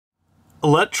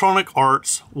Electronic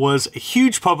Arts was a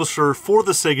huge publisher for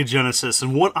the Sega Genesis,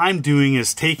 and what I'm doing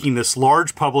is taking this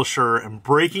large publisher and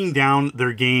breaking down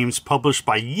their games published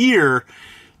by year,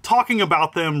 talking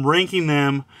about them, ranking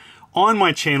them on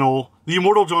my channel, The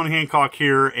Immortal John Hancock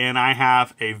here, and I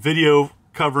have a video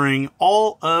covering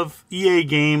all of EA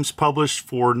games published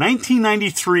for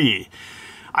 1993.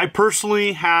 I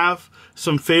personally have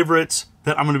some favorites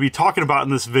that I'm going to be talking about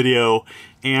in this video,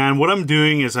 and what I'm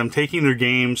doing is I'm taking their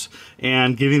games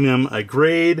and giving them a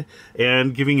grade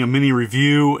and giving a mini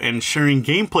review and sharing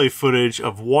gameplay footage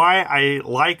of why I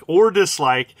like or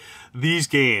dislike these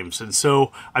games. And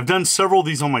so I've done several of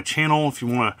these on my channel. If you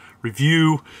want to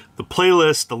review the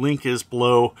playlist, the link is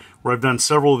below, where I've done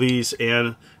several of these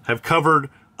and have covered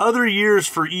other years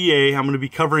for EA. I'm going to be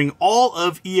covering all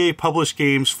of EA published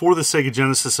games for the Sega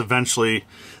Genesis eventually.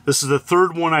 This is the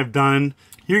third one I've done.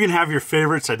 You're going to have your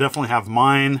favorites. I definitely have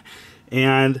mine.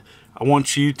 And I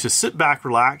want you to sit back,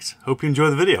 relax. Hope you enjoy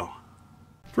the video.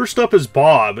 First up is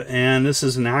B.O.B, and this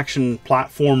is an action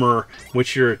platformer in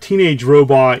which you're a teenage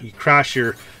robot. You crash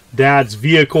your dad's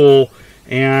vehicle,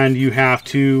 and you have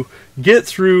to get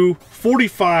through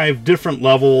 45 different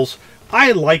levels.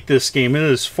 I like this game. It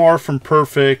is far from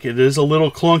perfect. It is a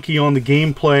little clunky on the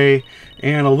gameplay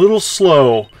and a little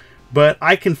slow, but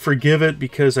I can forgive it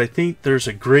because I think there's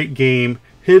a great game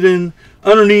hidden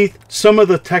underneath some of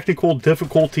the technical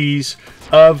difficulties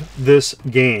of this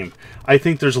game. I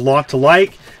think there's a lot to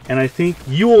like, and I think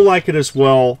you will like it as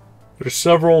well. There's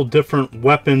several different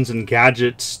weapons and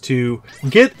gadgets to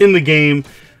get in the game.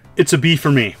 It's a B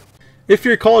for me. If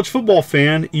you're a college football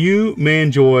fan, you may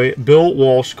enjoy Bill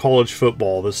Walsh College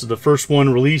Football. This is the first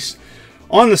one released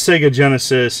on the Sega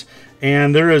Genesis,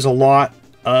 and there is a lot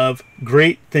of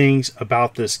great things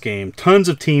about this game. Tons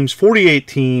of teams, 48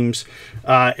 teams.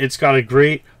 It's got a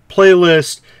great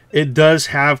playlist. It does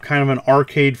have kind of an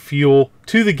arcade feel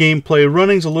to the gameplay.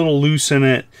 Running's a little loose in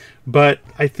it, but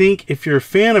I think if you're a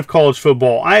fan of college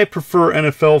football, I prefer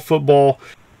NFL football.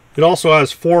 It also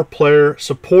has 4-player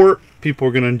support. People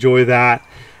are going to enjoy that.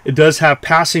 It does have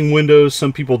passing windows.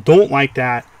 Some people don't like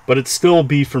that, but it's still a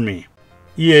B for me.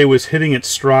 EA was hitting its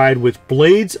stride with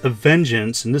Blades of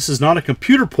Vengeance, and this is not a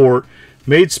computer port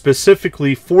made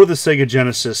specifically for the Sega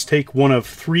Genesis. Take one of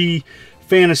 3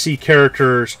 fantasy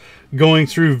characters going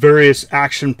through various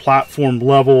action platform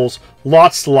levels.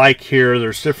 Lots to like here.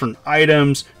 There's different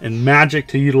items and magic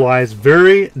to utilize.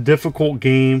 Very difficult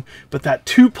game, but that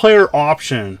 2-player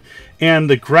option and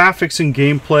the graphics and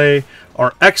gameplay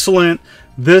are excellent.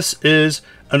 This is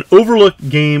an overlooked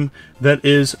game that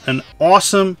is an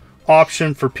awesome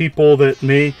option for people that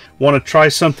may want to try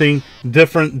something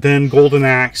different than Golden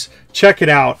Axe. Check it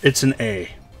out. It's an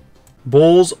A.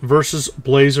 Bulls versus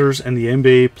Blazers and the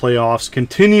NBA playoffs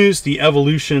continues the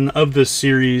evolution of this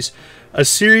series, a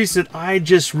series that I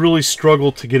just really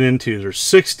struggled to get into. There's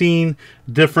 16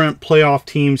 different playoff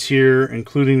teams here,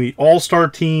 including the all-star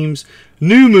teams,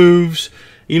 new moves,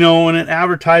 you know, and it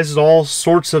advertises all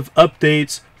sorts of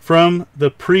updates from the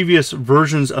previous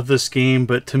versions of this game,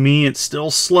 but to me it's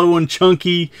still slow and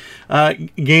chunky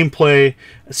gameplay.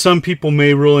 Some people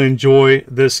may really enjoy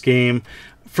this game.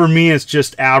 For me, it's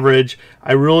just average.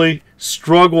 I really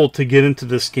struggle to get into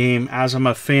this game as I'm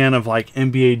a fan of like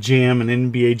NBA Jam and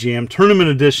NBA Jam Tournament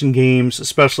Edition games,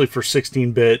 especially for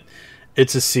 16-bit.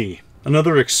 It's a C.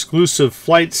 Another exclusive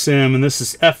flight sim, and this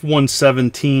is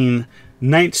F-117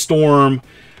 Nightstorm.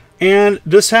 And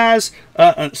this has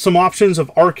some options of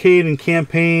arcade and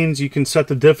campaigns. You can set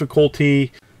the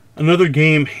difficulty. Another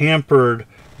game hampered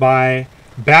by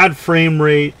bad frame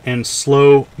rate and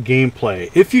slow gameplay.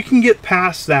 If you can get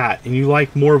past that and you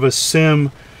like more of a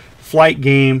sim flight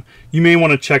game, you may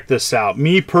want to check this out.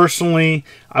 Me personally,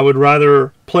 I would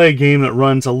rather play a game that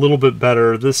runs a little bit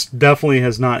better. This definitely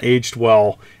has not aged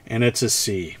well, and it's a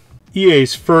C.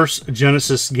 EA's first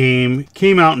Genesis game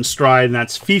came out in stride, and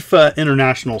that's FIFA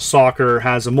International Soccer.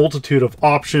 Has a multitude of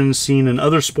options seen in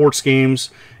other sports games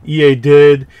EA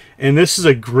did, and this is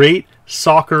a great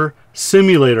soccer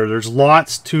simulator. There's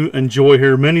lots to enjoy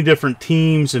here, many different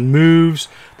teams and moves.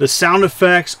 The sound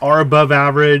effects are above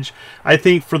average. I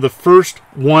think for the first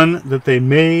one that they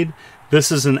made,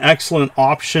 this is an excellent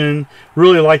option.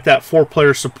 Really like that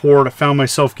 4-player support. I found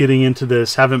myself getting into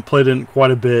this, haven't played it in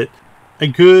quite a bit. A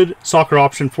good soccer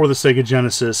option for the Sega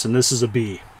Genesis, and this is a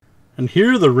B. And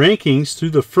here are the rankings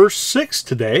through the first 6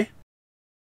 today.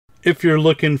 If you're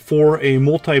looking for a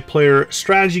multiplayer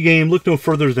strategy game, look no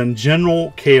further than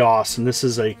General Chaos, and this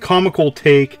is a comical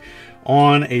take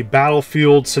on a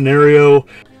battlefield scenario.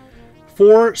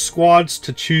 4 squads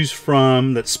to choose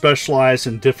from that specialize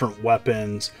in different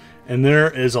weapons, and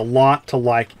there is a lot to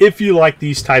like if you like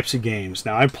these types of games.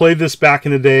 Now, I played this back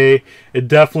in the day. It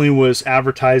definitely was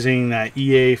advertising that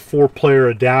EA 4-player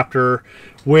adapter,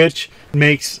 which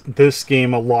makes this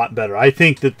game a lot better. I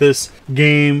think that this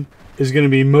game is going to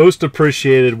be most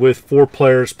appreciated with 4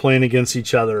 players playing against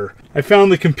each other. I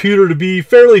found the computer to be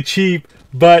fairly cheap,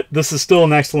 but this is still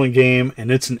an excellent game,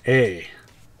 and it's an A.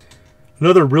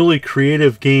 Another really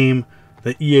creative game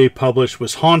that EA published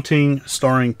was Haunting,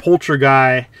 starring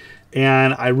Polterguy,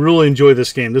 and I really enjoy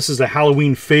this game. This is a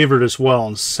Halloween favorite as well.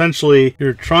 And essentially,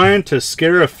 you're trying to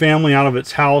scare a family out of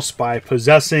its house by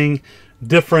possessing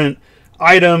different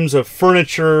items of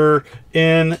furniture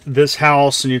in this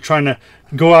house, and you're trying to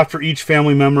go after each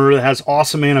family member. That has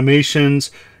awesome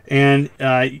animations. And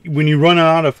when you run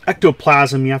out of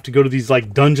ectoplasm, you have to go to these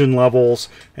like dungeon levels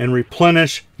and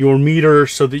replenish your meter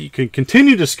so that you can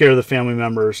continue to scare the family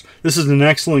members. This is an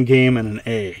excellent game and an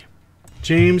A.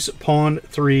 James Pond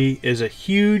 3 is a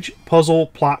huge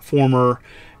puzzle platformer,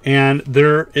 and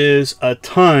there is a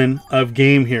ton of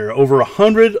game here. Over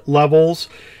 100 levels.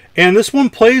 And this one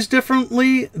plays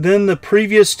differently than the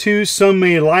previous 2. Some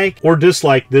may like or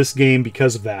dislike this game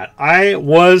because of that. I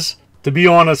was, to be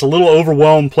honest, a little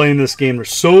overwhelmed playing this game.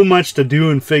 There's so much to do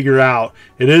and figure out.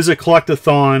 It is a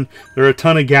collectathon. There are a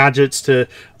ton of gadgets to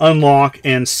unlock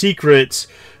and secrets.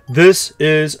 This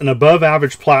is an above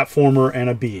average platformer and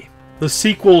a B. The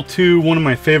sequel to one of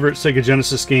my favorite Sega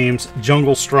Genesis games,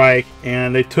 Jungle Strike,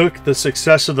 and they took the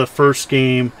success of the first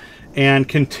game and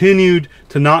continued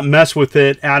to not mess with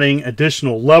it, adding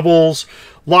additional levels,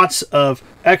 lots of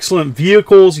excellent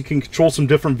vehicles. You can control some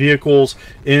different vehicles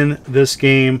in this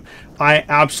game. I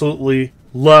absolutely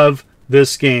love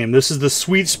this game. This is the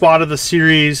sweet spot of the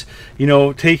series, you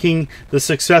know, taking the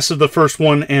success of the first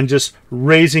one and just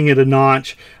raising it a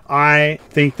notch. I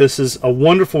think this is a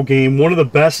wonderful game, one of the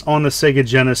best on the Sega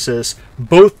Genesis.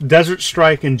 Both Desert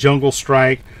Strike and Jungle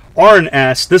Strike are an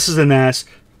S. This is an S.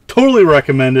 Totally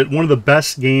recommend it. One of the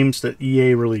best games that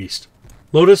EA released.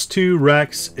 Lotus II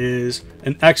Rex is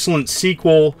an excellent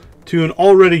sequel to an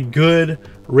already good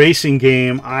racing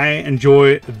game. I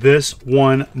enjoy this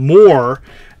one more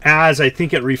as I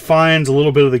think it refines a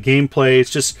little bit of the gameplay. It's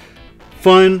just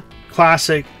fun,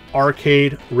 classic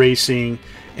arcade racing,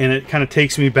 and it kind of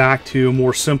takes me back to a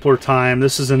more simpler time.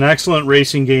 This is an excellent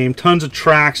racing game. Tons of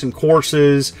tracks and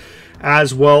courses,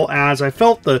 as well as I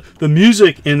felt the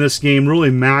music in this game really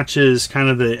matches kind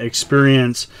of the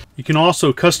experience. You can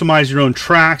also customize your own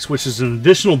tracks, which is an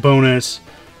additional bonus.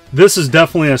 This is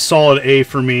definitely a solid A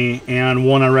for me, and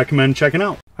one I recommend checking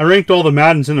out. I ranked all the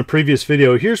Maddens in a previous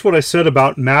video. Here's what I said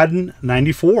about Madden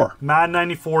 94. Madden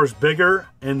 94 is bigger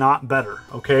and not better,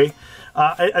 okay?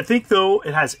 I think, though,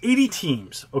 it has 80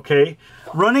 teams, okay?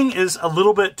 Running is a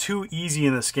little bit too easy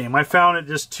in this game. I found it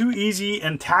just too easy,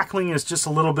 and tackling is just a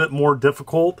little bit more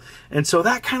difficult. And so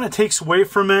that kind of takes away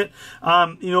from it.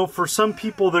 You know, for some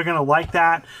people, they're going to like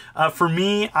that. For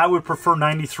me, I would prefer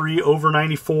 93 over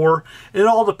 94. It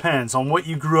all depends on what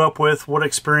you grew up with, what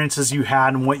experiences you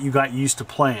had, and what you got used to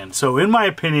playing. So in my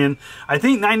opinion, I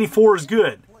think 94 is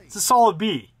good. It's a solid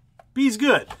B. B's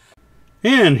good.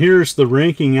 And here's the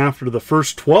ranking after the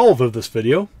first 12 of this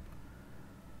video.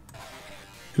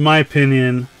 In my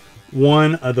opinion,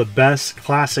 one of the best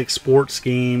classic sports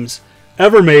games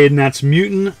ever made, and that's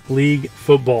Mutant League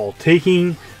Football.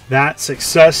 Taking that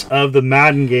success of the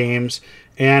Madden games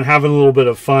and having a little bit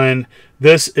of fun.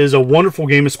 This is a wonderful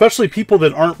game, especially people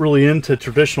that aren't really into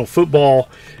traditional football.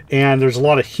 And there's a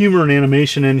lot of humor and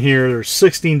animation in here. There's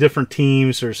 16 different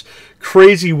teams. There's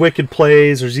crazy wicked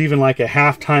plays. There's even like a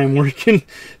halftime where you can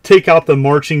take out the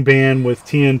marching band with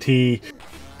TNT.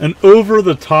 An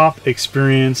over-the-top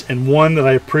experience, and one that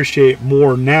I appreciate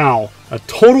more now. A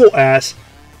total S.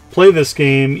 Play this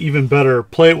game even better.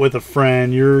 Play it with a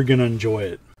friend. You're going to enjoy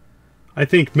it. I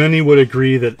think many would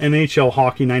agree that NHL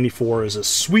Hockey 94 is a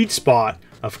sweet spot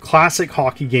of classic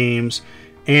hockey games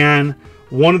and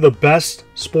one of the best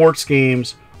sports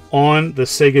games on the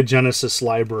Sega Genesis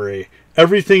library.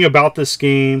 Everything about this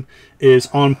game is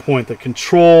on point. The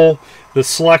control, the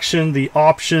selection, the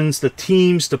options, the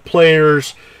teams, the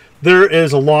players. There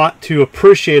is a lot to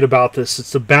appreciate about this.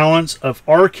 It's the balance of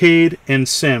arcade and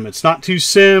sim. It's not too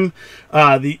sim,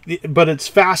 but it's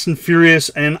fast and furious.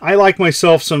 And I like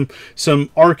myself some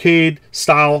arcade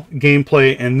style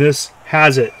gameplay, and this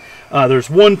has it. There's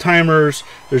one-timers,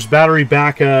 there's battery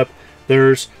backup,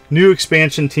 there's new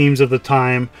expansion teams of the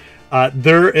time.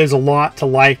 There is a lot to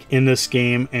like in this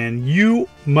game, and you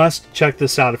must check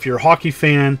this out. If you're a hockey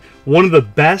fan, one of the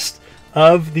best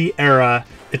of the era.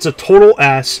 It's a total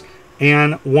S,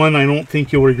 and one I don't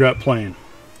think you'll regret playing.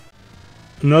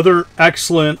 another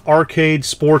excellent arcade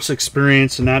sports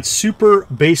experience, and that's Super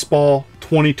Baseball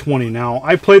 2020. Now,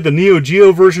 I played the Neo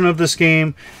Geo version of this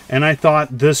game, and I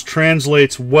thought this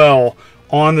translates well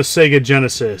on the Sega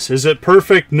Genesis. Is it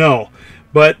perfect? No.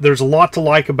 But there's a lot to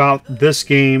like about this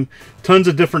game. Tons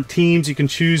of different teams. You can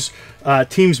choose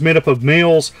teams made up of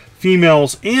males,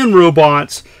 females, and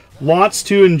robots. Lots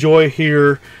to enjoy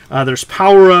here. There's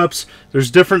power-ups.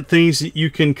 There's different things that you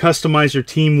can customize your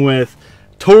team with.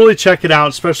 Totally check it out,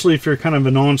 especially if you're kind of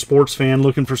a non-sports fan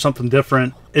looking for something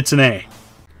different. It's an A.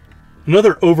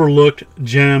 Another overlooked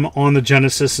gem on the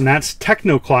Genesis, and that's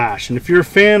Technoclash. And if you're a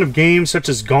fan of games such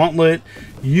as Gauntlet,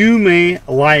 you may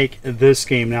like this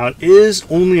game. Now, it is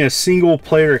only a single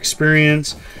player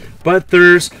experience, but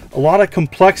there's a lot of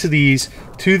complexities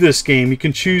to this game. You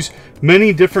can choose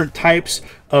many different types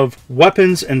of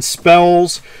weapons and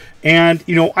spells, and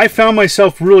you know, I found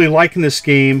myself really liking this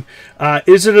game.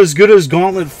 Is it as good as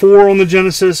Gauntlet 4 on the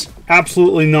Genesis?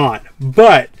 Absolutely not.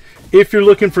 But if you're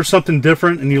looking for something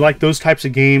different and you like those types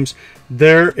of games,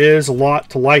 there is a lot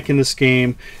to like in this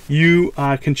game. You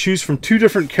can choose from 2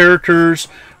 different characters.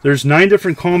 There's 9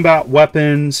 different combat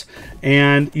weapons,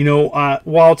 and you know,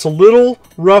 while it's a little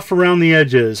rough around the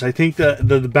edges, I think that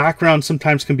the background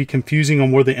sometimes can be confusing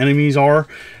on where the enemies are.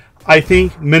 I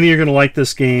think many are going to like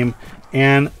this game,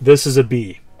 and this is a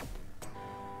B.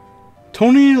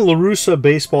 Tony LaRusa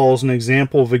Baseball is an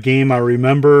example of a game I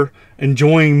remember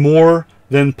enjoying more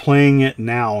than playing it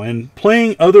now. And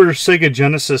playing other Sega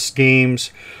Genesis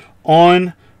games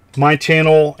on my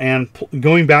channel and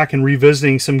going back and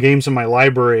revisiting some games in my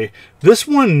library, this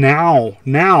one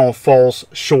now falls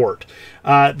short.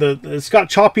 It's got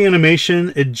choppy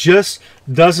animation. It just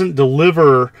doesn't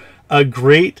deliver a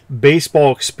great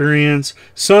baseball experience.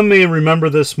 Some may remember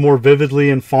this more vividly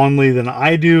and fondly than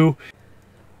I do.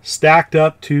 Stacked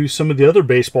up to some of the other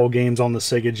baseball games on the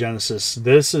Sega Genesis,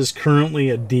 this is currently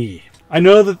a D. I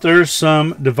know that there's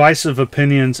some divisive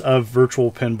opinions of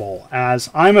virtual pinball, as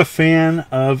I'm a fan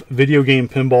of video game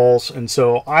pinballs, and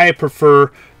so I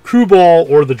prefer Crew Ball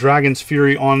or the Dragon's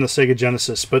Fury on the Sega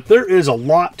Genesis, but there is a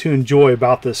lot to enjoy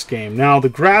about this game. Now, the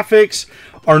graphics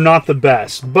are not the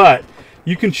best, but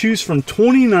you can choose from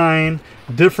 29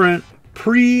 different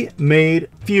pre-made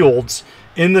fields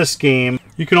in this game.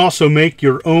 You can also make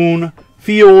your own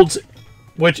fields,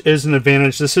 which is an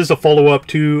advantage. This is a follow-up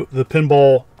to the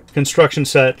Pinball Construction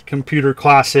Set Computer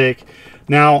Classic.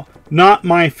 Now, not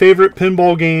my favorite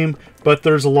pinball game, but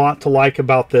there's a lot to like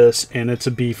about this, and it's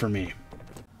a B for me.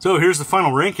 So here's the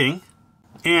final ranking.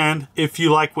 And if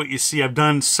you like what you see, I've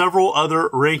done several other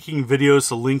ranking videos.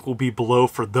 The link will be below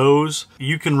for those.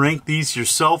 You can rank these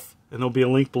yourself, and there'll be a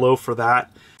link below for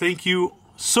that. Thank you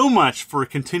so much for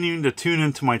continuing to tune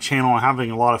into my channel and having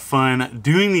a lot of fun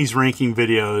doing these ranking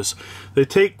videos. They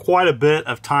take quite a bit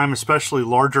of time, especially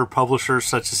larger publishers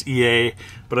such as EA,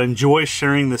 but I enjoy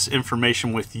sharing this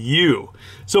information with you.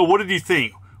 So what did you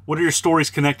think? What are your stories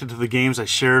connected to the games I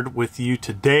shared with you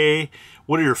today?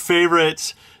 What are your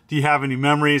favorites? Do you have any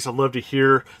memories? I'd love to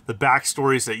hear the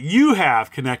backstories that you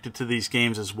have connected to these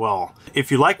games as well. If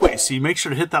you like what you see, make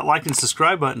sure to hit that like and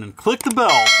subscribe button and click the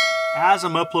bell as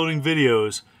I'm uploading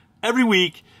videos every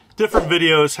week. Different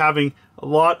videos, having a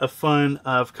lot of fun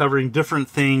of covering different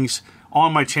things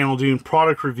on my channel, doing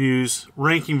product reviews,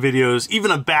 ranking videos,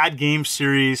 even a bad game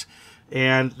series,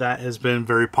 and that has been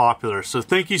very popular. So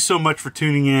thank you so much for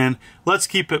tuning in. Let's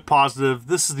keep it positive.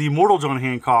 This is the Immortal John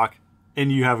Hancock, and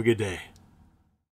you have a good day.